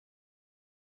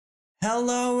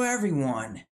Hello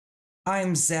everyone,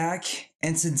 I'm Zach,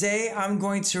 and today I'm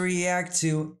going to react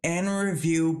to and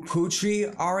review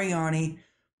Putri Ariani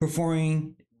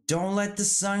performing Don't Let the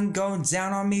Sun Go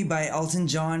Down on Me by Elton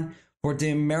John for the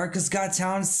America's Got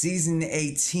Talent Season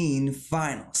 18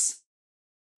 finals.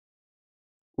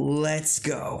 Let's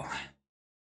go.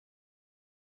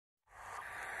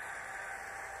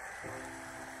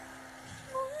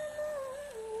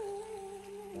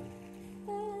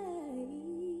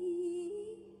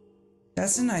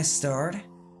 That's a nice start. I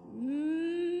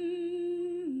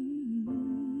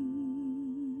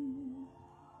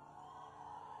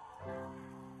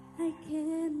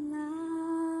can't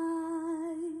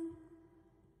lie.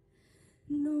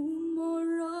 No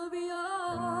more of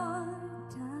your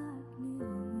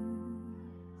darkness.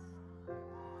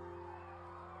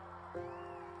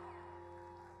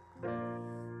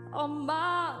 All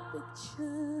my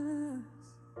pictures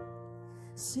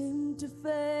seem to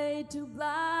fade to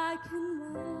black and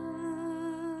white.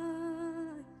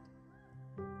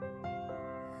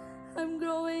 I'm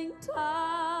growing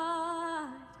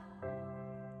tired,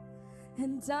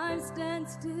 and time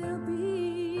stands still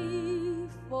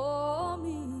before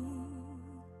me.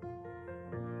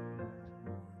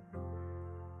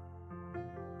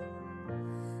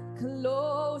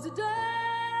 Close the door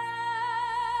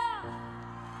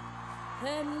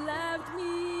and left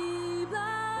me blinded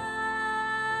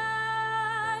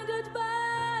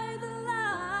by the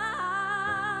light.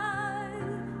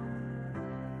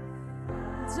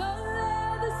 Don't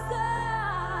let the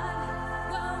sun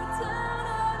go down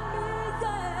on me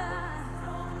yet.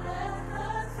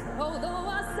 Although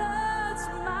I search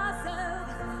myself,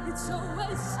 it's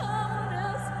always someone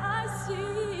else I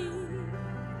see.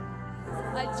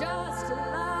 I just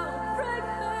allow a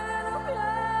fragment of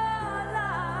your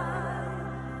life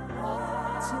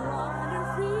to wander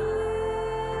free.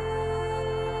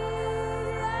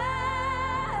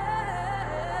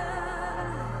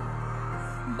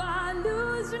 By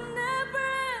losing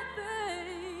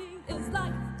everything, it's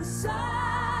like the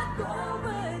sun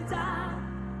going down,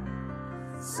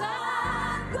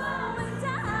 sun going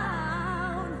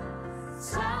down,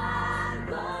 sun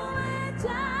going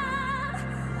down.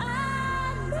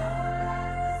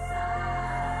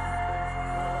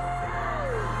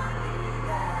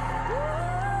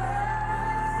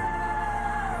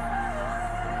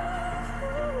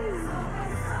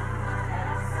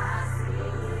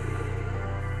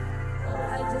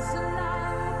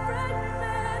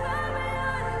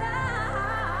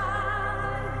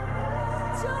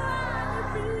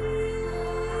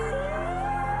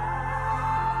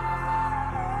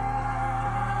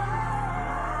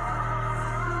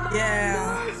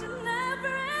 Yeah.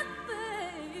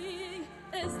 Everything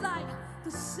is like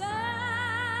the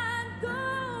sun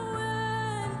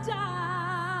going down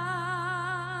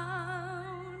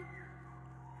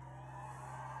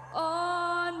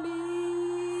on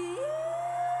me.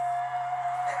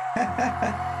 Thank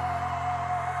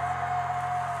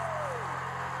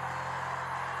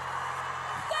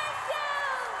you.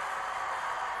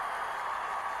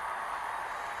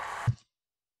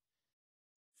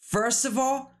 First of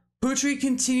all, Putri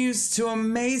continues to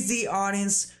amaze the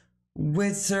audience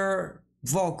with her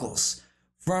vocals,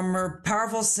 from her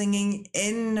powerful singing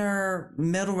in her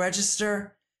middle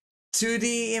register to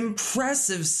the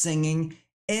impressive singing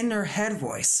in her head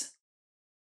voice.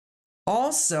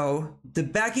 Also, the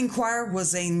backing choir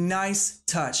was a nice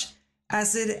touch,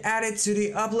 as it added to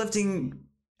the uplifting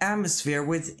atmosphere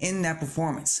within that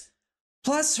performance.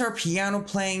 Plus, her piano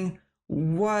playing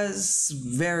was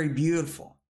very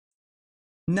beautiful.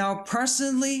 Now,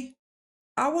 personally,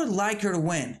 I would like her to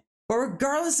win, but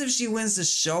regardless if she wins the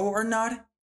show or not,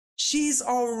 she's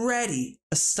already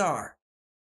a star.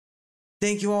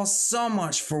 Thank you all so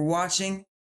much for watching,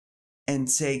 and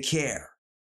take care.